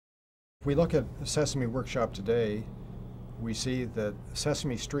If we look at Sesame Workshop today, we see that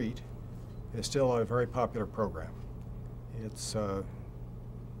Sesame Street is still a very popular program. It's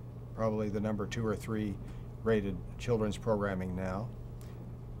probably the number 2 or 3 rated children's programming now.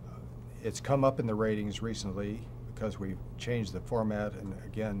 It's come up in the ratings recently because we've changed the format and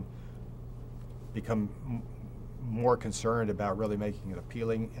again become more concerned about really making it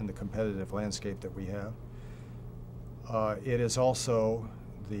appealing in the competitive landscape that we have. It is also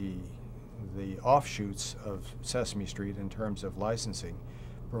the offshoots of Sesame Street in terms of licensing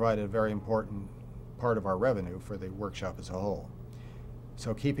provided a very important part of our revenue for the workshop as a whole.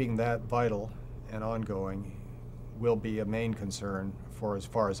 So keeping that vital and ongoing will be a main concern for as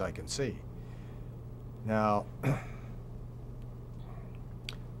far as I can see. Now,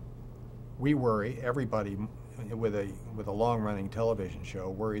 we worry, everybody with a long-running television show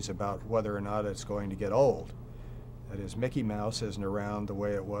worries about whether or not it's going to get old. That is, Mickey Mouse isn't around the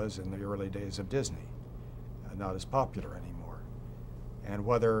way it was in the early days of Disney, not as popular anymore. And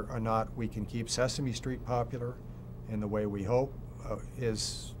whether or not we can keep Sesame Street popular in the way we hope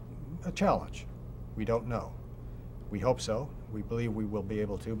is a challenge. We don't know. We hope so. We believe we will be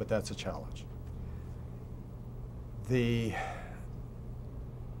able to, but that's a challenge. I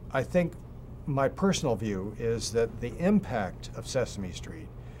think my personal view is that the impact of Sesame Street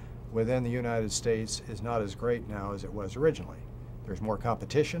within the United States is not as great now as it was originally. There's more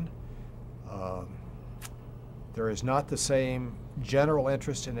competition. There is not the same general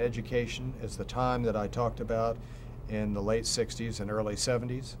interest in education as the time that I talked about in the late 60s and early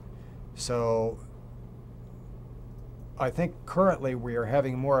 70s. So I think currently we are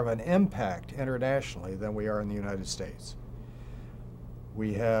having more of an impact internationally than we are in the United States.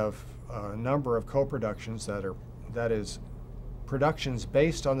 We have a number of co-productions that is productions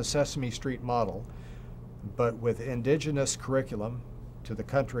based on the Sesame Street model, but with indigenous curriculum to the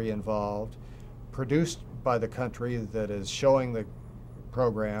country involved, produced by the country that is showing the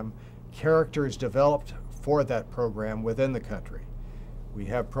program, characters developed for that program within the country. We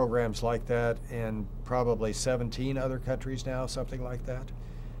have programs like that in probably 17 other countries now, something like that.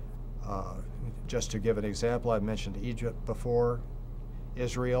 Just to give an example, I mentioned Egypt before,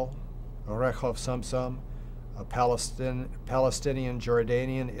 Israel, Orechov Sumsum, a Palestinian,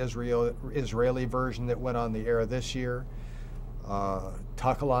 Jordanian, Israeli version that went on the air this year,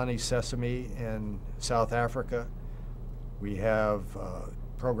 Takalani Sesame in South Africa. We have a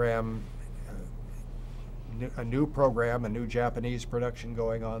new Japanese production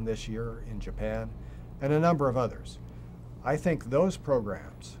going on this year in Japan, and a number of others. I think those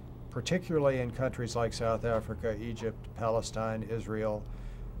programs, particularly in countries like South Africa, Egypt, Palestine, Israel,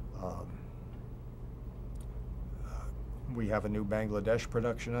 we have a new Bangladesh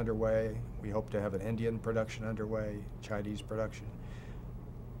production underway. We hope to have an Indian production underway, Chinese production.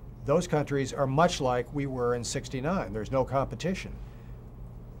 Those countries are much like we were in '69. There's no competition.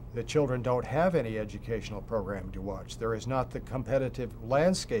 The children don't have any educational program to watch. There is not the competitive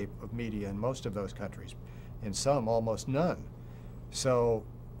landscape of media in most of those countries. In some, almost none. So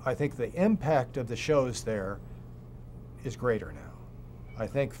I think the impact of the shows there is greater now. I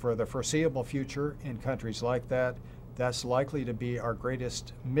think for the foreseeable future in countries like that, that's likely to be our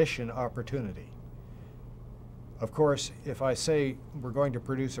greatest mission opportunity. Of course, if I say we're going to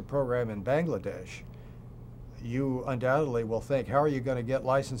produce a program in Bangladesh, you undoubtedly will think, how are you going to get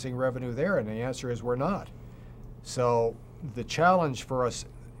licensing revenue there? And the answer is we're not. So the challenge for us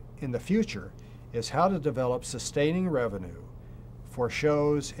in the future is how to develop sustaining revenue for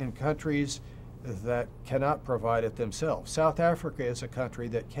shows in countries that cannot provide it themselves. South Africa is a country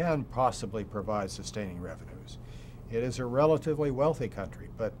that can possibly provide sustaining revenues. It is a relatively wealthy country,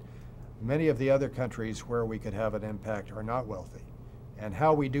 but many of the other countries where we could have an impact are not wealthy. And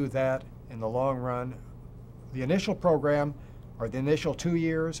how we do that in the long run, the initial program, or the initial 2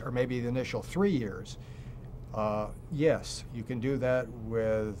 years, or maybe the initial 3 years, yes, you can do that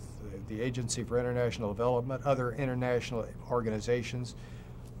with the Agency for International Development, other international organizations,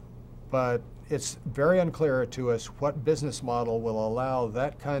 but it's very unclear to us what business model will allow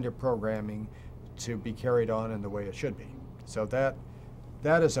that kind of programming to be carried on in the way it should be. So that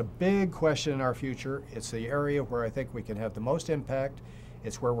is a big question in our future. It's the area where I think we can have the most impact.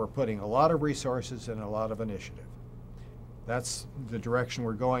 It's where we're putting a lot of resources and a lot of initiative. That's the direction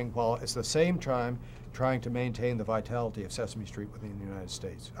we're going, while at the same time trying to maintain the vitality of Sesame Street within the United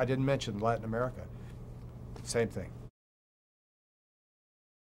States. I didn't mention Latin America. Same thing.